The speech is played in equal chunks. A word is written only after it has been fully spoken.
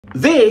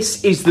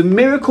This is the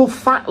miracle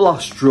fat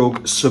loss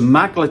drug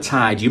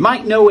semaglutide. You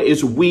might know it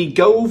as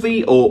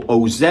WeGovy or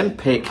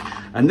Ozempic,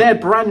 and they're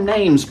brand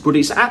names, but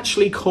it's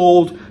actually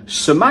called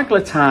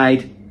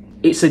semaglutide.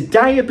 It's a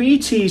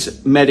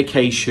diabetes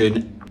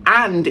medication,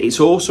 and it's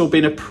also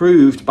been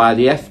approved by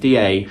the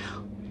FDA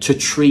to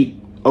treat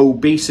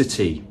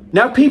obesity.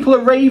 Now, people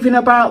are raving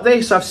about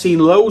this. I've seen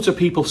loads of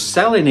people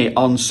selling it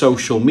on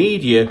social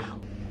media.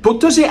 But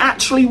does it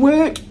actually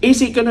work?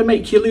 Is it going to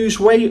make you lose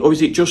weight, or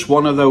is it just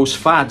one of those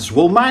fads?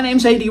 Well, my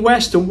name's AD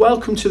West and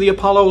welcome to the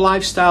Apollo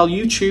Lifestyle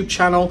YouTube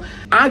channel.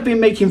 I've been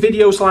making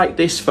videos like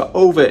this for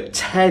over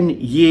 10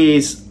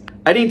 years.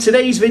 And in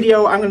today's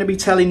video, I'm going to be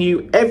telling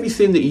you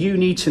everything that you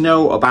need to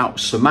know about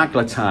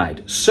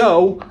semaglutide.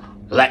 So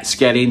let's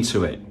get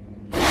into it.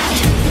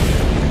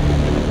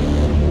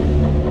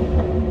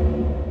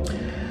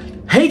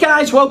 Hey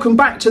guys, welcome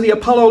back to the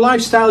Apollo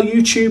Lifestyle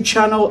YouTube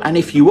channel. And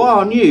if you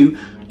are new,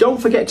 don't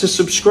forget to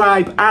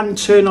subscribe and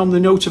turn on the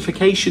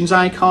notifications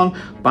icon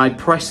by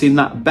pressing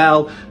that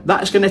bell.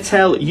 That's going to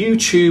tell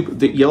YouTube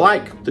that you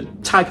like the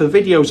type of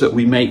videos that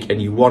we make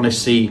and you want to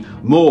see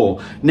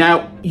more.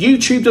 Now,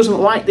 YouTube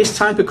doesn't like this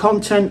type of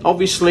content.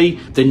 Obviously,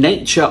 the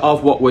nature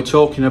of what we're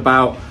talking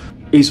about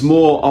is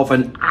more of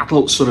an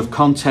adult sort of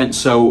content,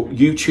 so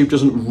YouTube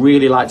doesn't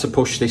really like to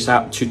push this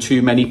out to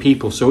too many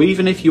people. So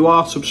even if you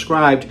are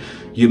subscribed,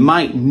 you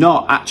might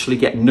not actually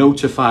get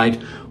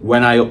notified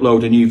when I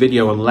upload a new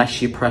video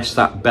unless you press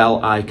that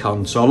bell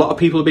icon. So a lot of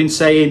people have been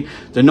saying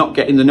they're not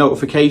getting the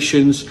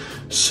notifications.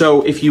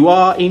 So if you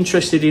are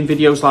interested in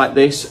videos like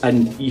this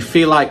and you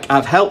feel like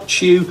I've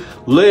helped you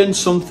learn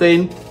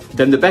something,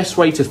 then the best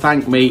way to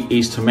thank me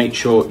is to make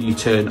sure you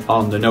turn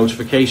on the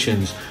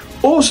notifications.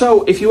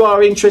 Also, if you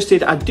are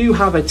interested, I do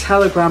have a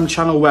Telegram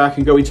channel where I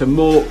can go into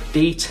more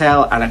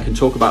detail and I can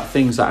talk about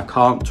things that I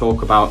can't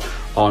talk about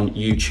on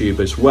YouTube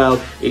as well.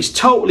 It's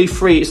totally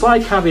free. It's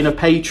like having a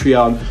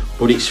Patreon,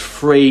 but it's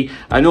free.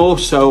 And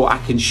also I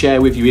can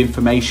share with you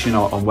information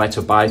on where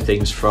to buy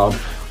things from,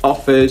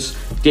 offers,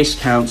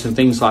 discounts and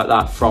things like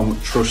that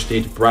from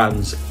trusted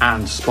brands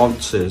and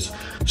sponsors.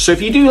 So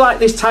if you do like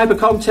this type of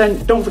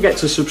content, don't forget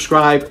to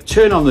subscribe,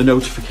 turn on the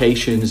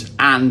notifications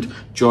and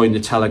join the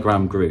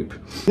Telegram group.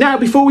 Now,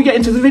 before we get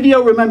into the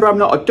video, remember I'm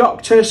not a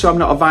doctor, so I'm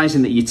not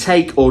advising that you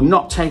take or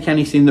not take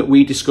anything that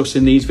we discuss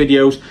in these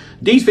videos.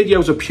 These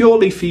videos are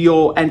purely for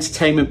your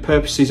entertainment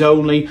purposes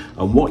only,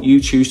 and what you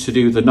choose to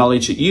do with the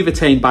knowledge that you've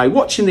attained by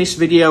watching this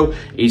video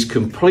is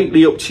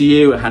completely up to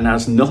you and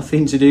has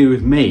nothing to do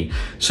with me.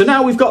 So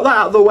now we've got that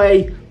out of the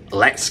way,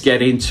 let's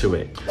get into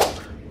it.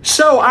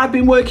 So I've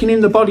been working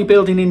in the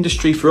bodybuilding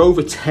industry for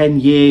over 10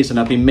 years and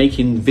I've been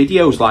making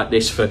videos like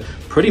this for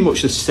pretty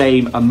much the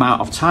same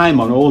amount of time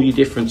on all your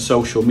different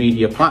social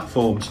media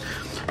platforms.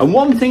 And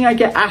one thing I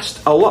get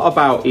asked a lot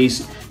about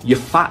is your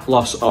fat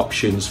loss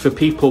options for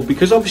people,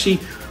 because obviously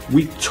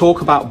we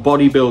talk about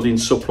bodybuilding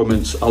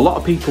supplements. A lot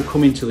of people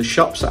come into the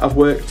shops that I've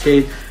worked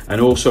in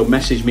and also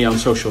message me on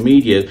social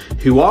media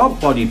who aren't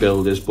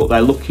bodybuilders, but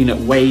they're looking at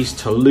ways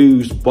to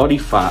lose body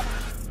fat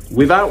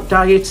without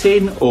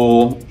dieting,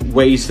 or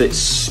ways that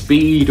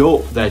speed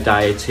up their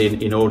dieting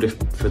in order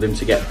for them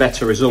to get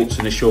better results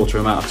in a shorter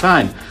amount of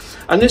time.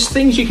 And there's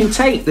things you can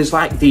take. There's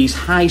like these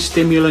high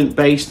stimulant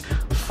based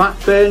fat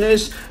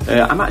burners.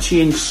 I'm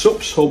actually in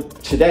Sups Hub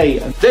today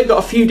and they've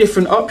got a few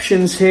different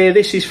options here.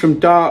 This is from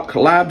Dark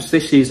Labs.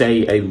 This is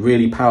a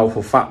really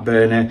powerful fat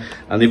burner,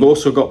 and they've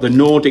also got the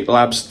Nordic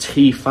Labs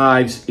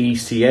T5's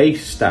ECA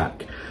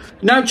stack.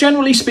 Now,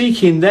 generally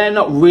speaking, they're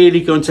not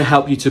really going to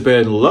help you to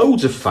burn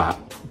loads of fat.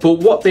 But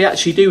what they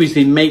actually do is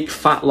they make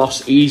fat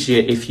loss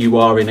easier if you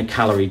are in a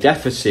calorie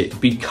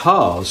deficit,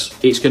 because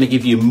it's going to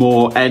give you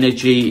more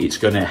energy. It's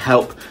going to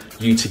help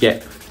you to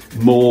get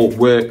more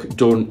work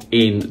done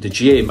in the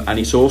gym, and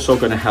it's also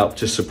going to help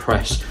to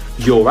suppress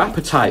your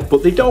appetite.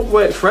 But they don't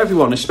work for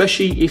everyone,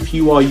 especially if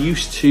you are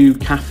used to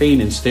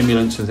caffeine and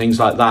stimulants and things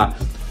like that.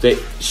 That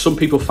some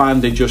people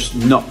find they're just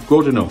not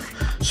good enough.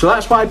 So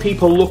that's why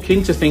people look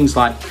into things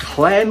like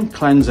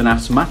Cleanse an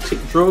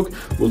asthmatic drug.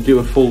 We'll do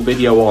a full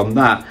video on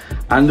that.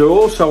 And they're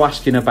also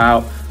asking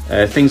about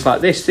things like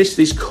this. This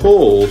is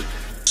called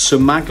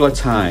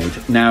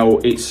semaglutide. Now,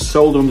 it's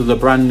sold under the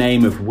brand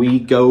name of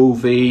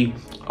WeGovy,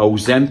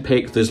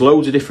 Ozempic. There's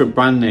loads of different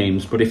brand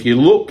names, but if you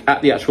look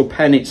at the actual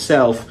pen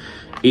itself,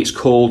 it's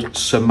called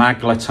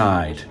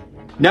semaglutide.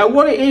 Now,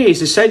 what it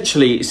is,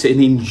 essentially, it's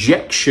an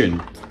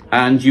injection.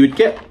 And you would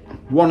get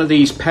one of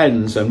these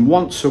pens, and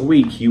once a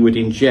week you would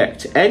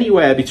inject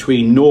anywhere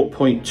between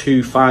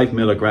 0.25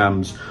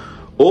 milligrams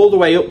all the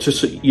way up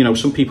to, you know,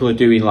 some people are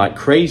doing like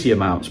crazy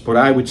amounts, but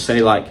I would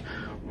say like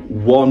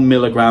 1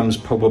 milligrams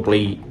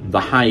probably the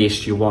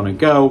highest you want to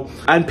go.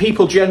 And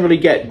people generally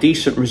get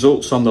decent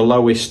results on the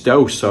lowest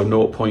dose, so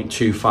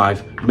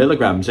 0.25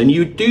 milligrams. And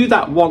you do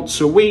that once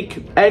a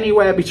week,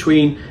 anywhere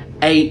between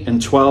 8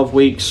 and 12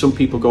 weeks. Some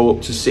people go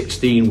up to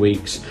 16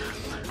 weeks.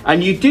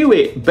 And you do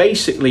it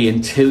basically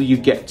until you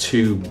get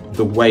to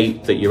the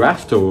weight that you're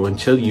after, or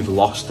until you've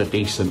lost a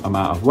decent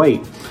amount of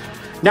weight.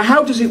 Now,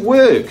 how does it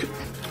work?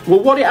 Well,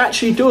 what it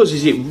actually does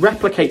is it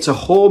replicates a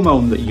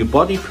hormone that your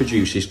body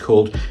produces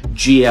called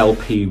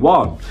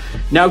GLP-1.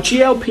 Now,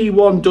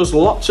 GLP-1 does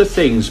lots of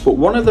things, but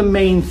one of the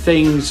main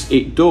things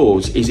it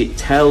does is it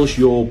tells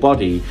your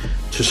body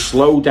to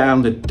slow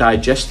down the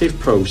digestive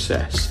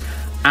process,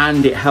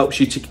 and it helps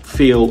you to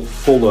feel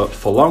fuller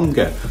for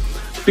longer.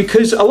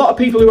 Because a lot of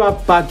people who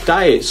have bad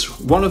diets,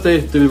 one of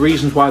the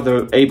reasons why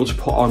they're able to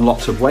put on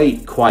lots of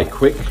weight quite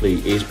quickly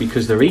is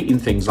because they're eating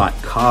things like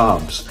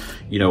carbs,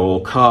 you know,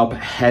 or carb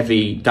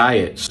heavy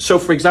diets. So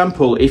for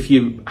example, if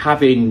you're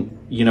having,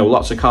 you know,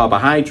 lots of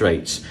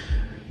carbohydrates,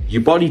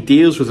 your body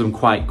deals with them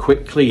quite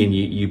quickly and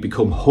you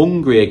become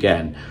hungry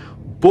again,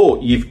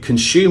 but you've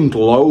consumed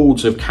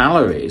loads of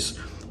calories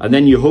and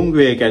then you're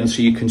hungry again,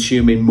 so you're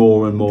consuming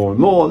more and more and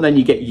more, and then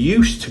you get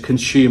used to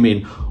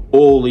consuming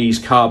all these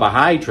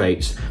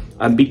carbohydrates,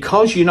 and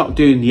because you're not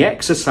doing the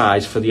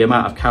exercise for the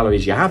amount of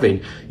calories you're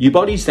having, your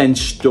body's then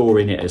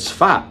storing it as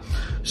fat.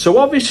 So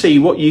obviously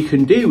what you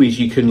can do is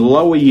you can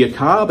lower your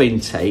carb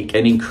intake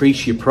and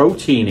increase your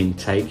protein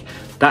intake.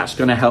 That's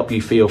going to help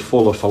you feel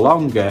fuller for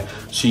longer,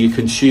 so you're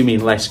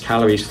consuming less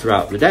calories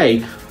throughout the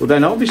day. Well,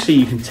 then obviously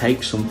you can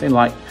take something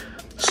like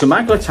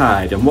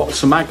semaglutide, and what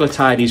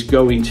semaglutide is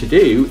going to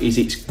do is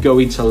it's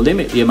going to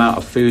limit the amount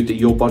of food that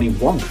your body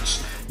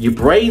wants. Your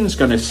brain's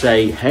going to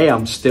say, hey,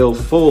 I'm still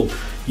full.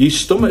 Your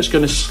stomach's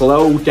going to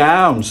slow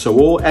down,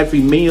 so every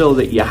meal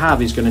that you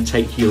have is going to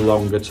take you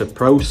longer to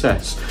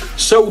process.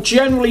 So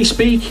generally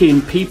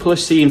speaking, people are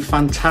seeing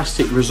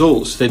fantastic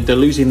results. They're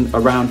losing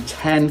around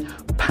 10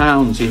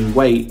 pounds in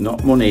weight,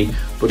 not money,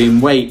 but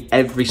in weight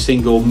every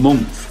single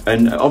month.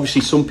 And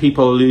obviously some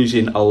people are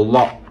losing a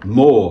lot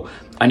more,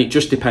 and it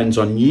just depends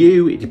on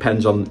you. It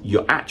depends on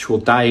your actual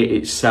diet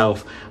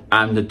itself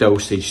and the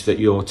dosage that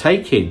you're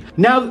taking.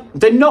 Now,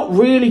 they're not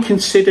really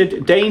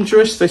considered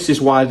dangerous. This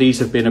is why these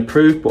have been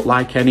approved, but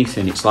like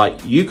anything, it's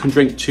like you can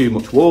drink too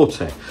much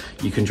water,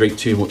 you can drink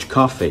too much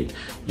coffee,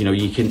 you know,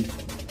 you can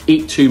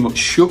eat too much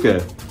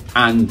sugar,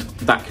 and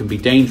that can be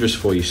dangerous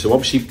for you. So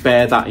obviously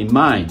bear that in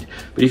mind.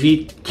 But if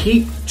you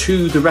keep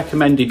to the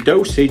recommended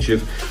dosage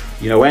of,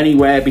 you know,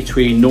 anywhere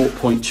between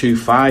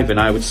 0.25 and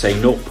I would say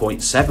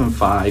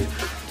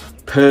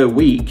 0.75 per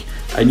week,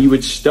 and you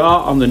would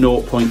start on the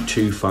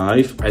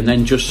 0.25 and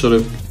then just sort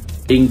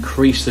of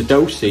increase the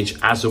dosage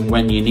as and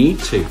when you need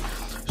to.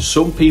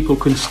 Some people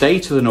can stay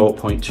to the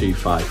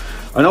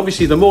 0.25, and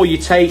obviously the more you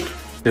take,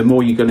 the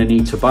more you're going to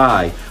need to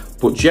buy.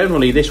 But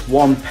generally this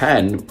one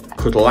pen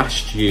could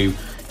last you,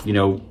 you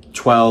know,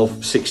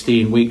 12,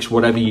 16 weeks,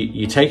 whatever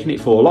you're taking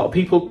it for. A lot of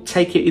people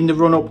take it in the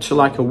run up to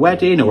like a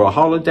wedding or a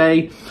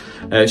holiday.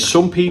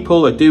 Some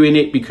people are doing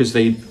it because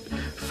they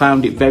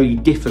found it very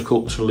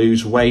difficult to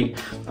lose weight,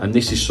 and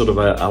this is sort of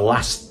a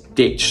last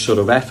ditch sort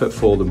of effort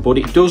for them, but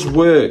it does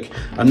work.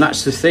 And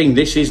that's the thing,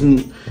 this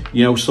isn't,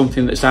 you know,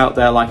 something that's out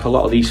there like a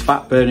lot of these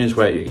fat burners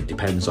where it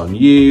depends on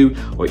you,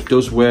 or it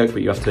does work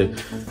but you have to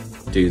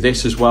do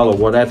this as well or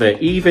whatever.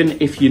 Even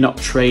if you're not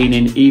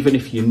training, even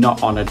if you're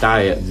not on a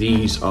diet,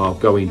 these are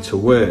going to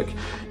work.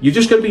 You're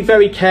just going to be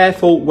very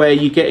careful where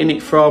you're getting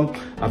it from.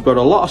 I've got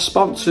a lot of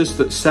sponsors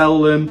that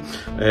sell them,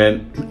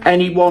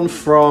 anyone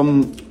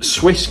from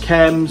Swiss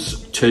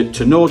Chems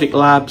to Nordic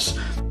Labs.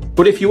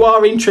 But if you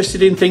are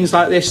interested in things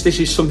like this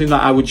is something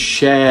that I would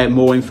share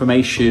more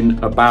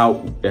information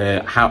about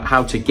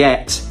how to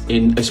get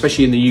in,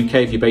 especially in the UK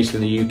if you're based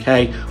in the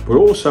UK. But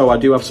also I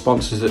do have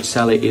sponsors that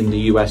sell it in the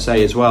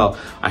USA as well.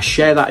 I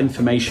share that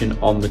information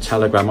on the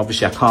Telegram.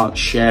 Obviously I can't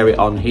share it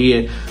on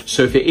here.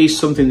 So if it is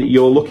something that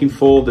you're looking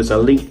for, there's a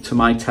link to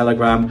my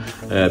Telegram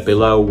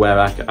below where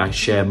I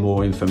share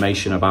more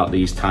information about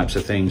these types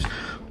of things.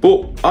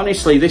 But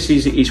honestly,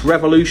 it's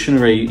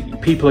revolutionary.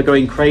 People are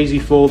going crazy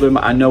for them.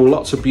 I know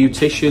lots of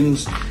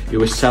beauticians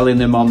who are selling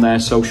them on their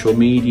social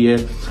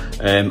media,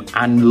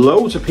 and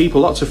loads of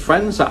people, lots of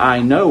friends that I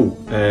know.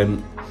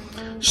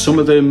 Some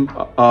of them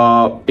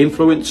are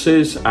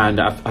influencers, and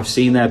I've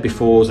seen their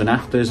befores and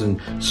afters and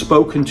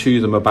spoken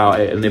to them about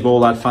it, and they've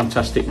all had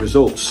fantastic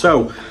results.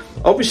 So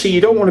obviously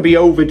you don't want to be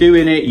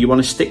overdoing it. You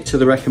want to stick to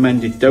the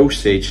recommended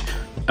dosage.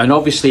 And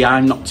obviously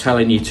I'm not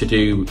telling you to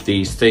do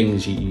these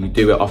things. You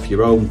do it off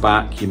your own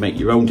back. You make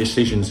your own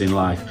decisions in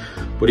life.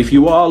 But if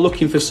you are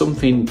looking for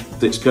something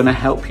that's going to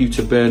help you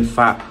to burn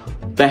fat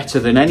better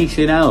than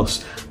anything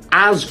else,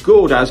 as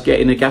good as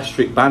getting a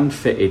gastric band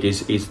fitted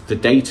is the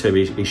data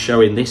is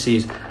showing this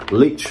is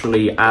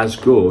literally as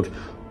good,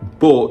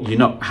 but you're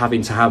not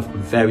having to have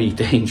very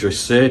dangerous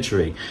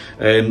surgery,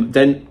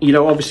 then, you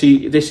know,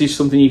 obviously this is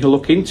something you can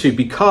look into.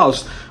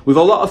 Because with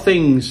a lot of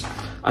things,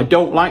 I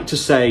don't like to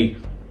say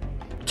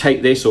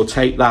take this or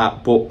take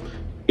that, but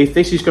if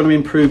this is going to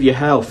improve your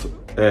health,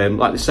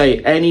 like they say,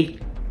 any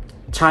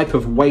type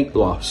of weight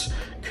loss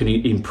can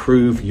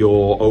improve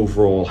your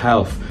overall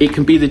health. It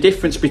can be the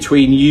difference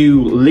between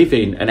you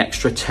living an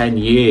extra 10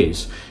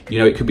 years. You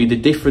know, it could be the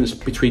difference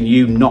between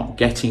you not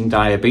getting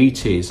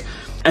diabetes,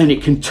 and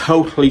it can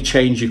totally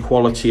change your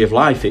quality of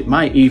life. It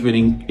might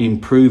even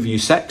improve your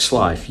sex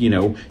life. You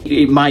know,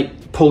 it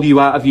might pull you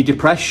out of your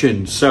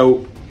depression.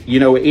 So, you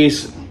know, it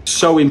is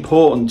so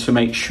important to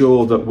make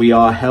sure that we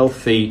are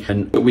healthy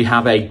and that we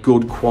have a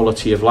good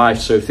quality of life.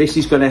 So if this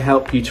is going to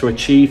help you to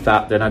achieve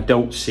that, then I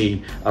don't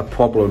see a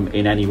problem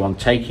in anyone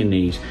taking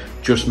these.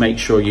 Just make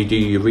sure you do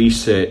your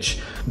research.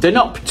 They're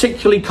not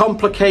particularly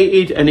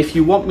complicated, and if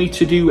you want me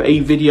to do a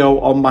video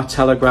on my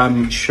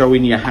Telegram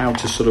showing you how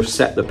to sort of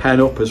set the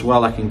pen up as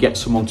well, I can get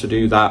someone to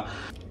do that.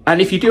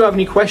 And if you do have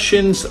any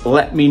questions,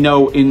 let me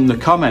know in the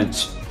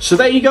comments. So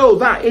there you go,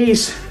 that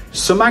is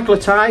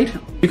semaglutide.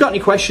 If you've got any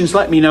questions,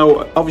 let me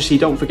know. Obviously,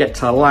 don't forget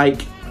to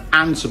like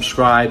and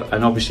subscribe,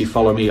 and obviously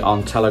follow me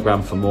on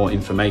Telegram for more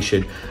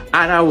information.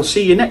 And I will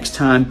see you next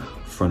time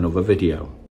for another video.